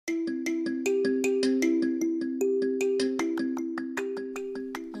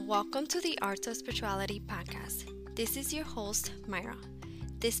Welcome to the Arts of Spirituality podcast. This is your host, Myra.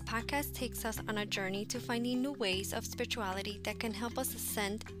 This podcast takes us on a journey to finding new ways of spirituality that can help us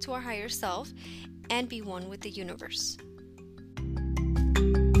ascend to our higher self and be one with the universe.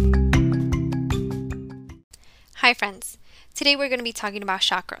 Hi friends, today we're going to be talking about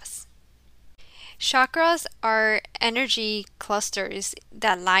chakras. Chakras are energy clusters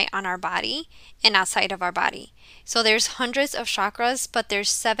that lie on our body and outside of our body. So there's hundreds of chakras, but there's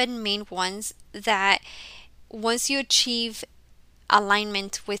 7 main ones that once you achieve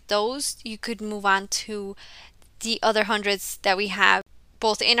alignment with those, you could move on to the other hundreds that we have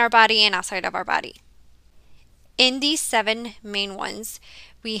both in our body and outside of our body. In these 7 main ones,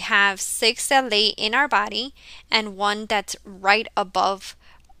 we have 6 that lay in our body and 1 that's right above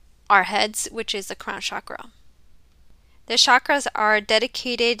our heads, which is the crown chakra. The chakras are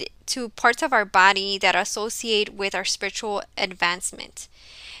dedicated to parts of our body that associate with our spiritual advancement.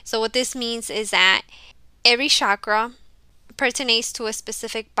 So what this means is that every chakra pertains to a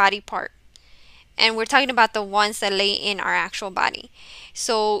specific body part. And we're talking about the ones that lay in our actual body.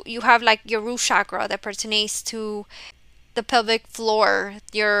 So you have like your root chakra that pertains to the pelvic floor,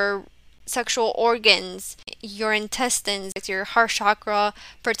 your sexual organs, your intestines, your heart chakra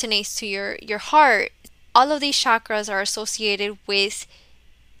pertains to your heart. All of these chakras are associated with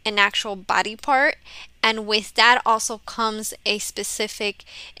an actual body part, and with that also comes a specific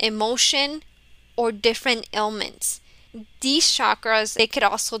emotion or different ailments. These chakras, they could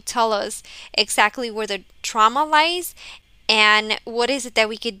also tell us exactly where the trauma lies and what is it that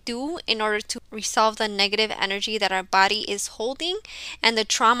we could do in order to resolve the negative energy that our body is holding and the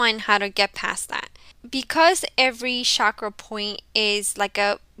trauma and how to get past that. Because every chakra point is like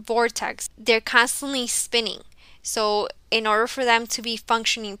a vortex, they're constantly spinning. So in order for them to be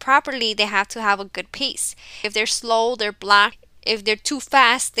functioning properly, they have to have a good pace. If they're slow, they're blocked. If they're too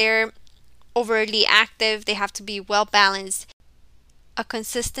fast, they're overly active. They have to be well balanced. A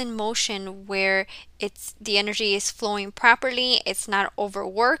consistent motion where the energy is flowing properly, it's not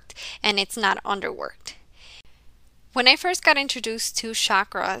overworked, and it's not underworked. When I first got introduced to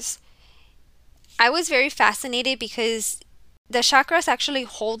chakras, I was very fascinated because the chakras actually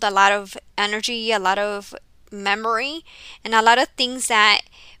hold a lot of energy, a lot of memory, and a lot of things that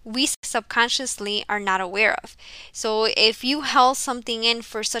we subconsciously are not aware of. So if you held something in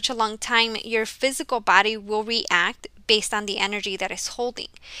for such a long time, your physical body will react based on the energy that it's holding.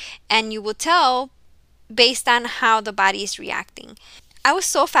 And you will tell based on how the body is reacting. I was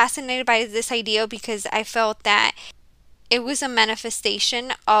so fascinated by this idea because I felt that it was a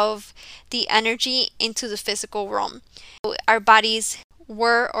manifestation of the energy into the physical realm. Our bodies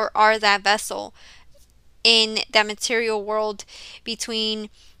were or are that vessel in the material world between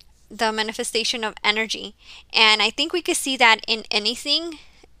the manifestation of energy. And I think we could see that in anything.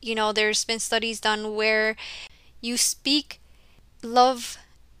 You know, there's been studies done where you speak love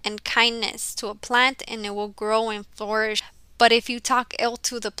and kindness to a plant and it will grow and flourish. But if you talk ill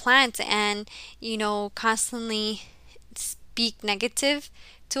to the plant and, constantly speak negative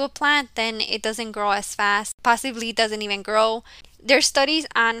to a plant, then it doesn't grow as fast, possibly doesn't even grow. There's studies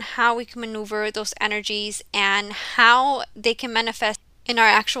on how we can maneuver those energies and how they can manifest in our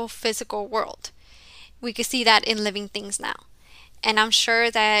actual physical world. We can see that in living things now. And I'm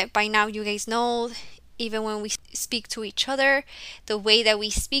sure that by now you guys know, even when we speak to each other, the way that we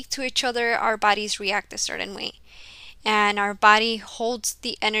speak to each other, our bodies react a certain way. And our body holds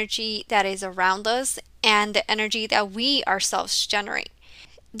the energy that is around us and the energy that we ourselves generate.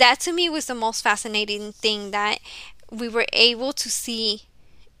 That to me was the most fascinating thing, that we were able to see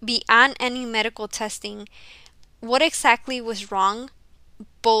beyond any medical testing what exactly was wrong,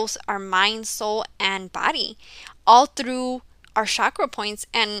 both our mind, soul, and body, all through our chakra points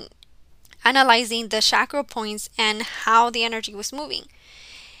and analyzing the chakra points and how the energy was moving.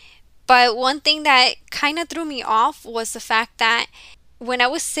 But one thing that kind of threw me off was the fact that when I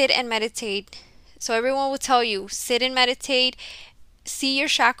would sit and meditate, so everyone would tell you, sit and meditate, see your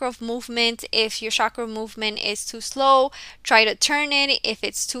chakra movement. If your chakra movement is too slow, try to turn it. If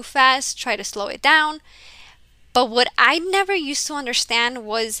it's too fast, try to slow it down. But what I never used to understand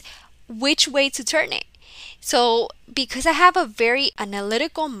was which way to turn it. So because I have a very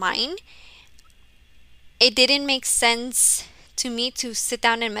analytical mind, it didn't make sense to me to sit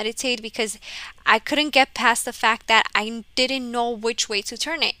down and meditate because I couldn't get past the fact that I didn't know which way to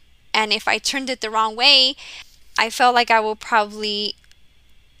turn it. And if I turned it the wrong way, I felt like I would probably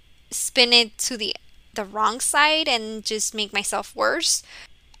spin it to the wrong side and just make myself worse,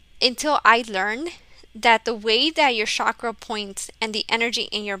 until I learned that the way that your chakra points and the energy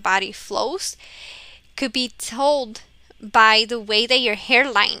in your body flows could be told by the way that your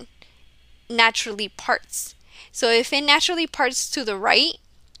hairline naturally parts. So if it naturally parts to the right,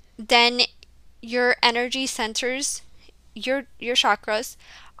 then your energy centers, your chakras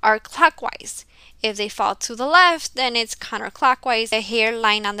are clockwise. If they fall to the left, then it's counterclockwise. The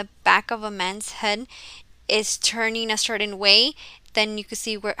hairline on the back of a man's head is turning a certain way, then you can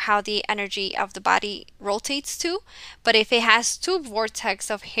see how the energy of the body rotates to. But if it has two vortex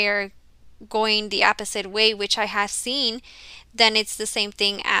of hair going the opposite way, which I have seen, then it's the same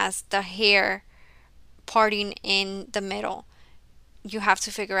thing as the hair parting in the middle. You have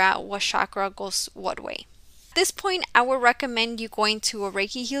to figure out what chakra goes what way. At this point, I would recommend you going to a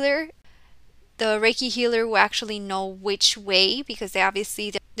Reiki healer. The Reiki healer will actually know which way, because they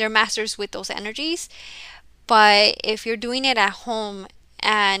obviously they're masters with those energies. But if you're doing it at home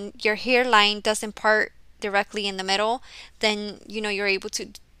and your hairline doesn't part directly in the middle, then you're able to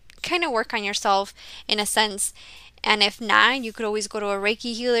kind of work on yourself in a sense. And if not, you could always go to a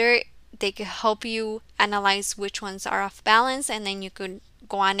Reiki healer. They could help you analyze which ones are off balance, and then you could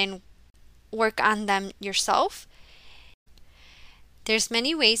go on and work on them yourself. There's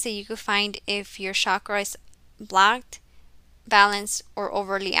many ways that you could find if your chakra is blocked, balanced, or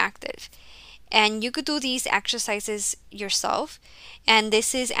overly active. And you could do these exercises yourself. And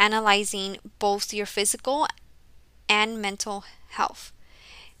this is analyzing both your physical and mental health.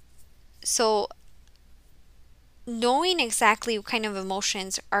 So knowing exactly what kind of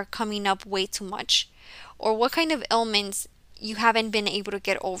emotions are coming up way too much, or what kind of ailments you haven't been able to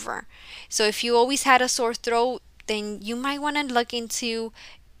get over. So if you always had a sore throat, then you might want to look into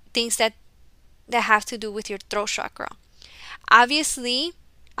things that have to do with your throat chakra. Obviously,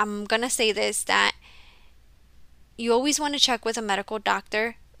 I'm going to say this, that you always want to check with a medical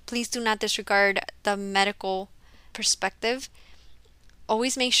doctor. Please do not disregard the medical perspective.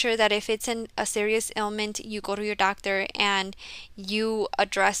 Always make sure that if it's a serious ailment, you go to your doctor and you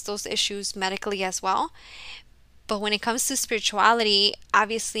address those issues medically as well. But when it comes to spirituality,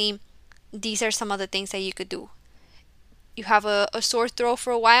 obviously, these are some of the things that you could do. You have a sore throat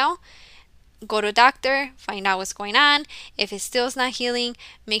for a while, go to a doctor, find out what's going on. If it still is not healing,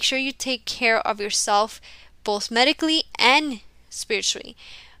 make sure you take care of yourself, both medically and spiritually.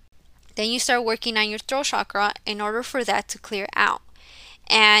 Then you start working on your throat chakra in order for that to clear out.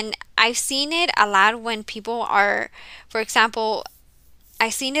 And I've seen it a lot when people are, for example,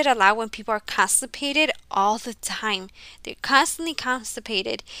 I've seen it a lot when people are constipated all the time. They're constantly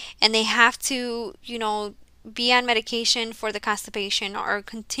constipated and they have to, be on medication for the constipation or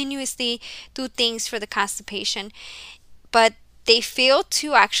continuously do things for the constipation. But they fail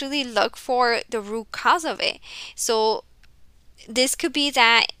to actually look for the root cause of it. So this could be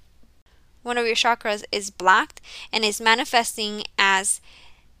that one of your chakras is blocked and is manifesting as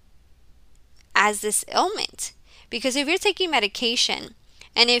this ailment. Because if you're taking medication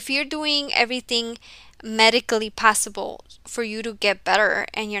and if you're doing everything medically possible for you to get better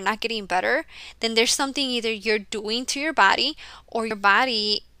and you're not getting better, then there's something either you're doing to your body, or your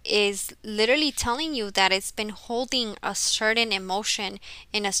body is literally telling you that it's been holding a certain emotion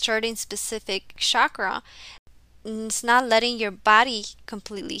in a certain specific chakra. It's not letting your body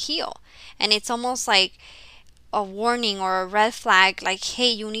completely heal. And it's almost like a warning or a red flag, like, hey,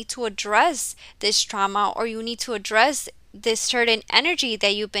 you need to address this trauma, or you need to address this certain energy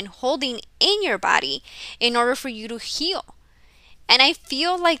that you've been holding in your body in order for you to heal. And I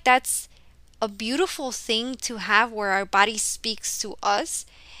feel like that's a beautiful thing to have, where our body speaks to us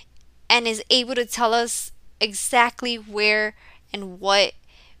and is able to tell us exactly where and what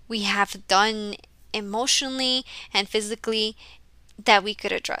we have done emotionally and physically that we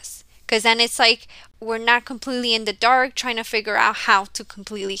could address. Because then it's like we're not completely in the dark trying to figure out how to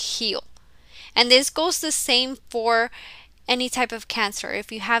completely heal. And this goes the same for any type of cancer.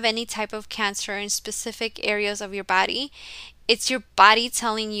 If you have any type of cancer in specific areas of your body, it's your body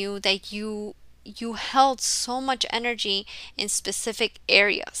telling you that you held so much energy in specific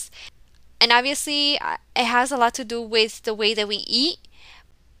areas. And obviously, it has a lot to do with the way that we eat.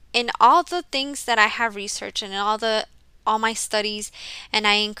 In all the things that I have researched and all my studies, and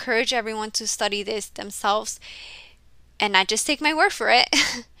I encourage everyone to study this themselves and not just take my word for it.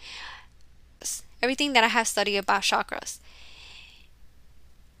 Everything that I have studied about chakras,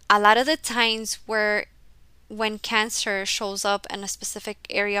 a lot of the times when cancer shows up in a specific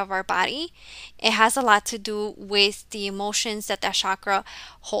area of our body, it has a lot to do with the emotions that chakra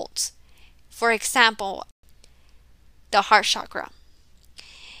holds. For example, the heart chakra.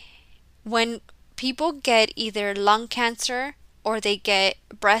 When people get either lung cancer or they get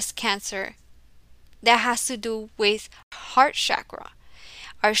breast cancer, that has to do with heart chakra.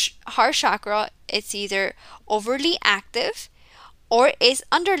 Our heart chakra, it's either overly active or is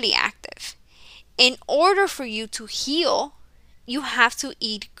underly active. In order for you to heal, you have to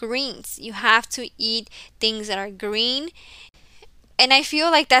eat greens. You have to eat things that are green. And I feel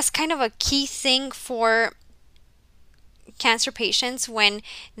like that's kind of a key thing for cancer patients when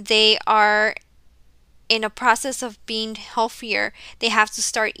they are in a process of being healthier. They have to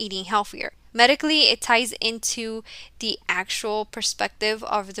start eating healthier. Medically, it ties into the actual perspective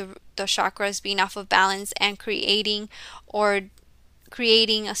of the chakras being off of balance and creating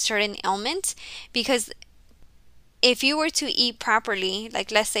a certain ailment. Because if you were to eat properly, like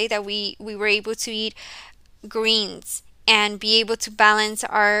let's say that we were able to eat greens and be able to balance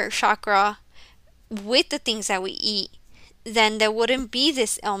our chakra with the things that we eat, then there wouldn't be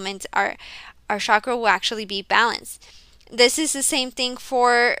this ailment. Our chakra will actually be balanced. This is the same thing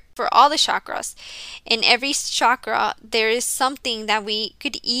for all the chakras. In every chakra, there is something that we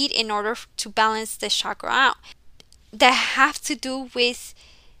could eat in order to balance this chakra out, that have to do with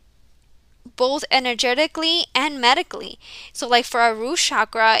both energetically and medically. So like for our root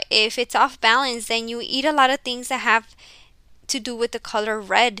chakra, if it's off balance, then you eat a lot of things that have to do with the color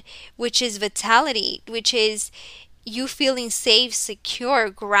red, which is vitality, which is you feeling safe, secure,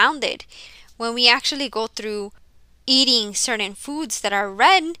 grounded. When we actually go through eating certain foods that are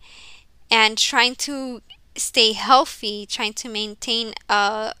red and trying to stay healthy, trying to maintain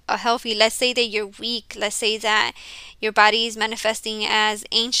a healthy, let's say that you're weak, let's say that your body is manifesting as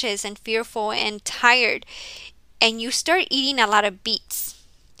anxious and fearful and tired, and you start eating a lot of beets,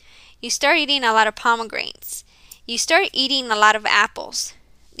 you start eating a lot of pomegranates, you start eating a lot of apples.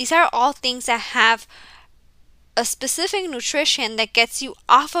 These are all things that have a specific nutrition that gets you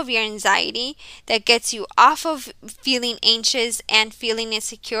off of your anxiety, that gets you off of feeling anxious and feeling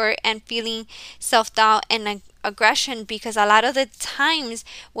insecure and feeling self-doubt and aggression. Because a lot of the times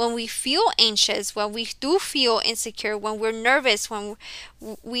when we feel anxious, when we do feel insecure, when we're nervous, when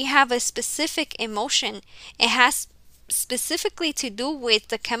we have a specific emotion, it has specifically to do with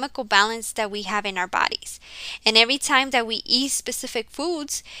the chemical balance that we have in our bodies. And every time that we eat specific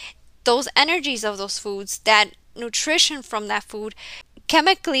foods, those energies of those foods, that nutrition from that food,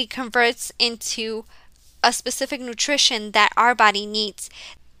 chemically converts into a specific nutrition that our body needs.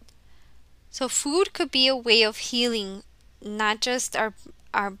 So food could be a way of healing not just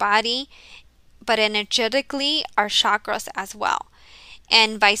our body, but energetically our chakras as well.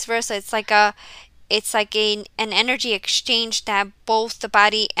 And vice versa. It's like an energy exchange that both the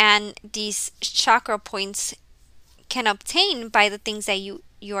body and these chakra points can obtain by the things that you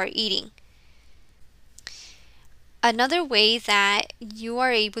are eating. Another way that you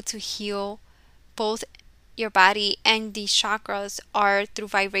are able to heal both your body and these chakras are through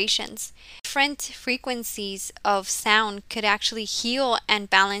vibrations. Different frequencies of sound could actually heal and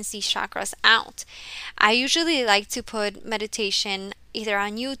balance these chakras out. I usually like to put meditation either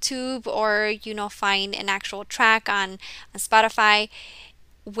on YouTube or find an actual track on Spotify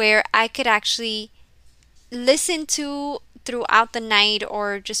where I could actually listen to throughout the night,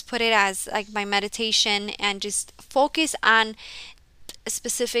 or just put it as like my meditation and just focus on a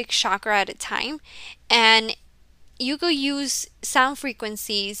specific chakra at a time. And you could use sound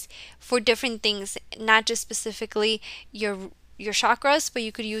frequencies for different things, not just specifically your chakras, but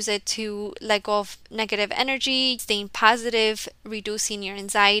you could use it to let go of negative energy, staying positive, reducing your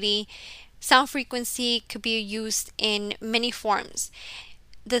anxiety. Sound frequency could be used in many forms.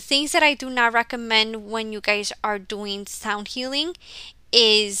 The things that I do not recommend when you guys are doing sound healing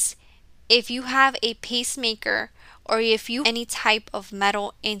is if you have a pacemaker or if you have any type of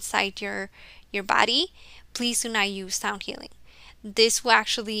metal inside your body, please do not use sound healing. This will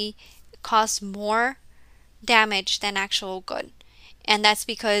actually cause more damage than actual good. And that's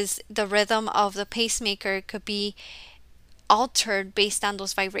because the rhythm of the pacemaker could be altered based on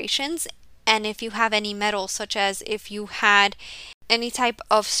those vibrations. And if you have any metal, such as if you had any type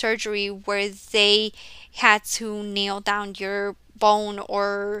of surgery where they had to nail down your bone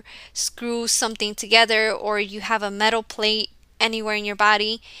or screw something together, or you have a metal plate anywhere in your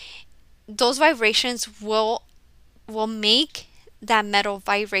body, those vibrations will make that metal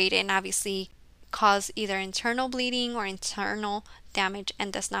vibrate and obviously cause either internal bleeding or internal damage,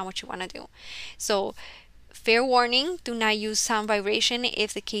 and that's not what you want to do. So fair warning, do not use sound vibration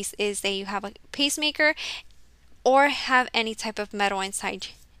if the case is that you have a pacemaker or have any type of metal inside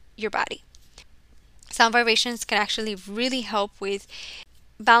your body. Sound vibrations can actually really help with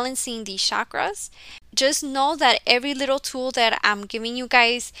balancing these chakras. Just know that every little tool that I'm giving you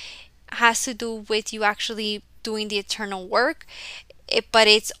guys has to do with you actually doing the internal work. But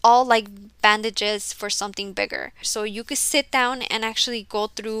it's all like bandages for something bigger. So you could sit down and actually go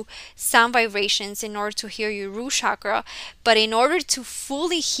through sound vibrations in order to heal your root chakra. But in order to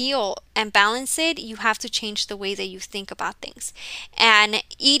fully heal and balance it, you have to change the way that you think about things. And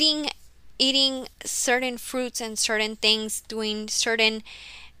eating certain fruits and certain things, doing certain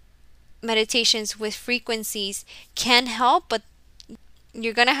meditations with frequencies can help, but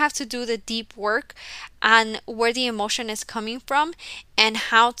you're gonna have to do the deep work on where the emotion is coming from and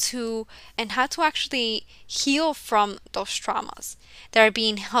how to actually heal from those traumas that are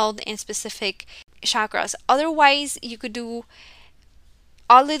being held in specific chakras. Otherwise, you could do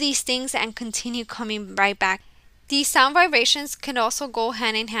all of these things and continue coming right back. These sound vibrations can also go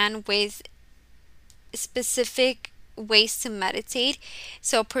hand in hand with specific ways to meditate.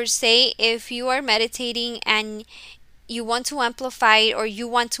 So per se, if you are meditating and you want to amplify or you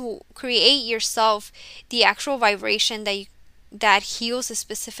want to create yourself the actual vibration that heals a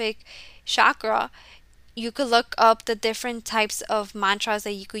specific chakra, you could look up the different types of mantras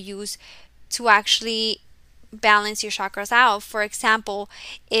that you could use to actually balance your chakras out. For example,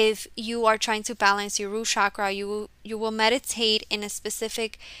 if you are trying to balance your root chakra, you will meditate in a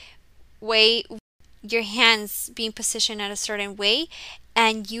specific way, your hands being positioned in a certain way,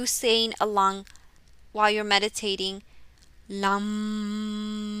 and you saying along while you're meditating, Lam.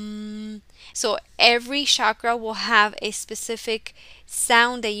 So every chakra will have a specific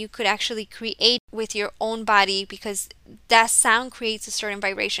sound that you could actually create with your own body, because that sound creates a certain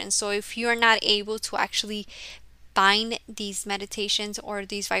vibration. So if you're not able to actually find these meditations or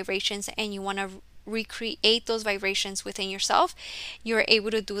these vibrations and you want to recreate those vibrations within yourself, you're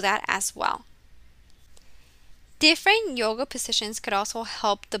able to do that as well. Different yoga positions could also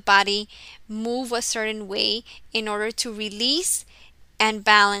help the body move a certain way in order to release and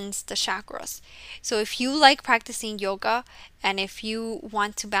balance the chakras. So if you like practicing yoga and if you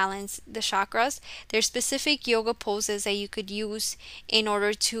want to balance the chakras, there's specific yoga poses that you could use in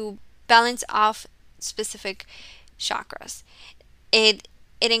order to balance off specific chakras. It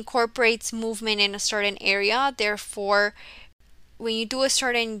incorporates movement in a certain area. Therefore, when you do a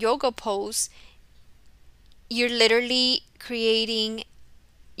certain yoga pose, you're literally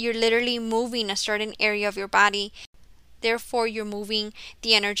moving a certain area of your body. Therefore, you're moving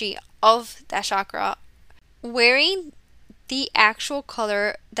the energy of that chakra. Wearing the actual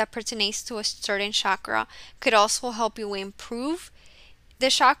color that pertains to a certain chakra could also help you improve the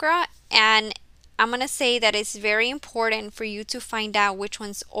chakra. And I'm going to say that it's very important for you to find out which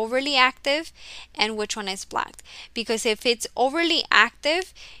one's overly active and which one is blocked. Because if it's overly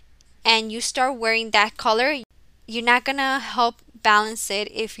active and you start wearing that color, you're not gonna help balance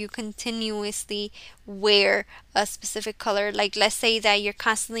it if you continuously wear a specific color. Like, let's say that you're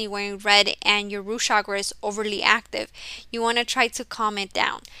constantly wearing red and your root chakra is overly active. You want to try to calm it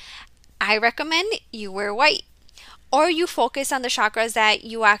down. I recommend you wear white, or you focus on the chakras that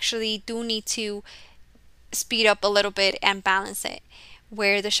you actually do need to speed up a little bit and balance it,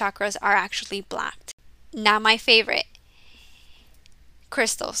 where the chakras are actually blocked. Now, my favorite,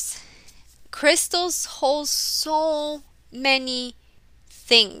 crystals. Crystals hold so many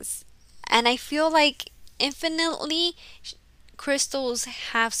things, and I feel like infinitely crystals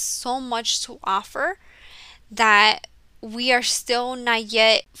have so much to offer that we are still not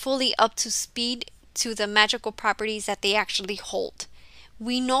yet fully up to speed to the magical properties that they actually hold.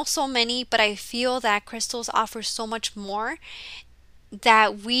 We know so many, but I feel that crystals offer so much more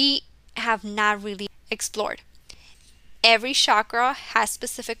that we have not really explored. Every chakra has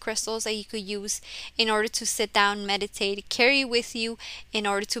specific crystals that you could use in order to sit down, meditate, carry with you in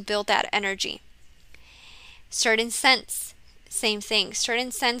order to build that energy. Certain scents, same thing.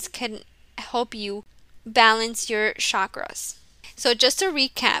 Certain scents can help you balance your chakras. So just to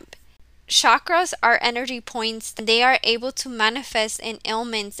recap, chakras are energy points. They are able to manifest in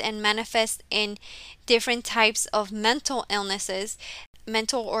ailments and manifest in different types of mental illnesses,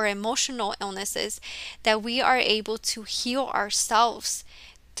 mental or emotional illnesses, that we are able to heal ourselves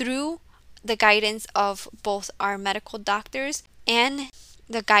through the guidance of both our medical doctors and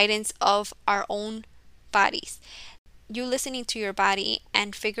the guidance of our own bodies. You listening to your body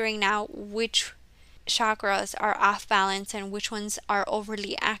and figuring out which chakras are off balance and which ones are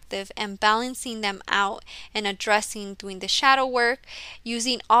overly active, and balancing them out and addressing, doing the shadow work,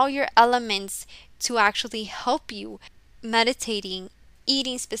 using all your elements to actually help you, meditating,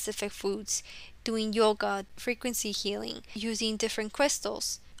 eating specific foods, doing yoga, frequency healing, using different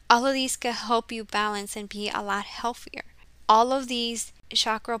crystals. All of these can help you balance and be a lot healthier. All of these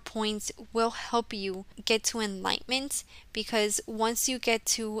chakra points will help you get to enlightenment, because once you get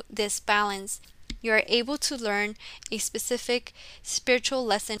to this balance, You are able to learn a specific spiritual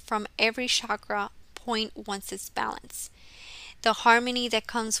lesson from every chakra point once it's balanced. The harmony that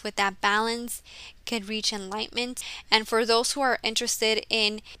comes with that balance can reach enlightenment. And for those who are interested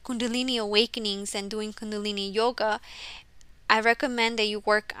in Kundalini awakenings and doing Kundalini yoga, I recommend that you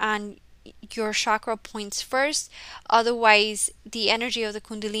work on your chakra points first. Otherwise, the energy of the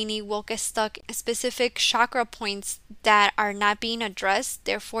Kundalini will get stuck in specific chakra points that are not being addressed.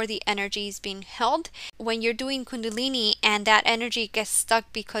 Therefore, the energy is being held. When you're doing Kundalini and that energy gets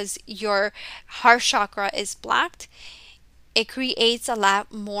stuck because your heart chakra is blocked, it creates a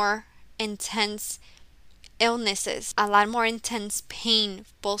lot more intense illnesses, a lot more intense pain,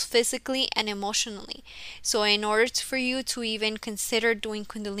 both physically and emotionally. So, in order for you to even consider doing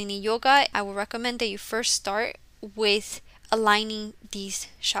Kundalini yoga, I would recommend that you first start with aligning these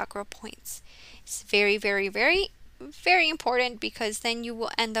chakra points. It's very, very, very, very important because then you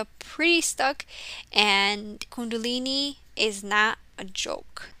will end up pretty stuck, and Kundalini is not a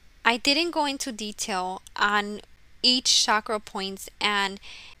joke. I didn't go into detail on each chakra points and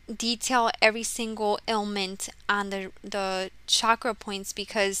detail every single ailment on the chakra points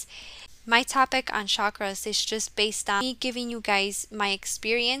because my topic on chakras is just based on me giving you guys my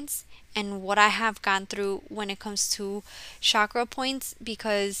experience and what I have gone through when it comes to chakra points,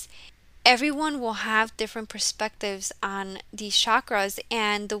 because everyone will have different perspectives on these chakras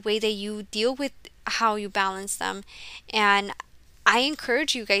and the way that you deal with how you balance them. And I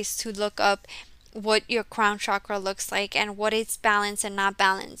encourage you guys to look up what your crown chakra looks like and what it's balanced and not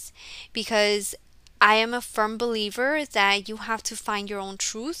balanced, because I am a firm believer that you have to find your own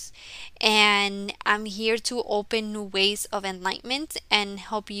truth, and I'm here to open new ways of enlightenment and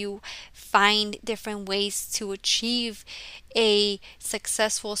help you find different ways to achieve a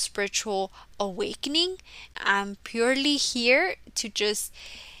successful spiritual awakening. I'm purely here to just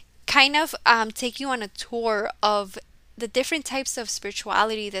kind of take you on a tour of the different types of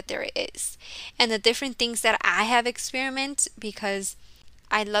spirituality that there is and the different things that I have experimented, because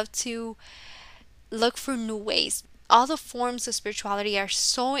I love to look for new ways. All the forms of spirituality are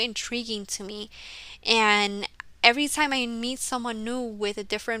so intriguing to me, and every time I meet someone new with a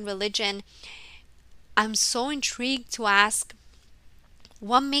different religion, I'm so intrigued to ask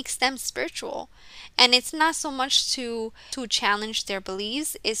what makes them spiritual. And it's not so much to challenge their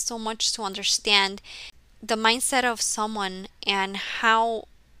beliefs, it's so much to understand the mindset of someone and how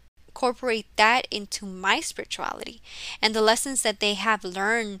incorporate that into my spirituality and the lessons that they have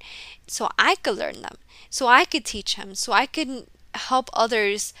learned, so I could learn them, so I could teach them, so I could help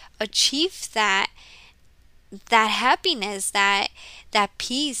others achieve that happiness, that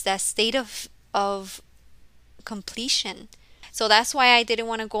peace, that state of completion. So that's why I didn't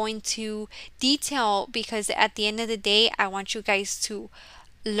want to go into detail, because at the end of the day, I want you guys to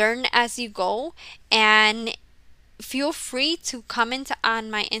learn as you go. And feel free to comment on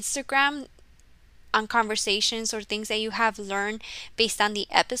my Instagram on conversations or things that you have learned based on the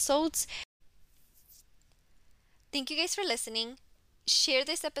episodes. Thank you guys for listening. Share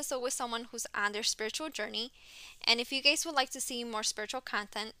this episode with someone who's on their spiritual journey. And if you guys would like to see more spiritual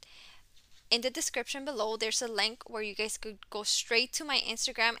content, in the description below, there's a link where you guys could go straight to my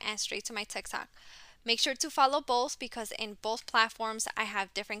Instagram and straight to my TikTok. Make sure to follow both, because in both platforms I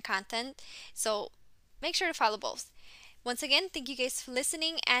have different content. So make sure to follow both. Once again, thank you guys for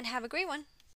listening and have a great one.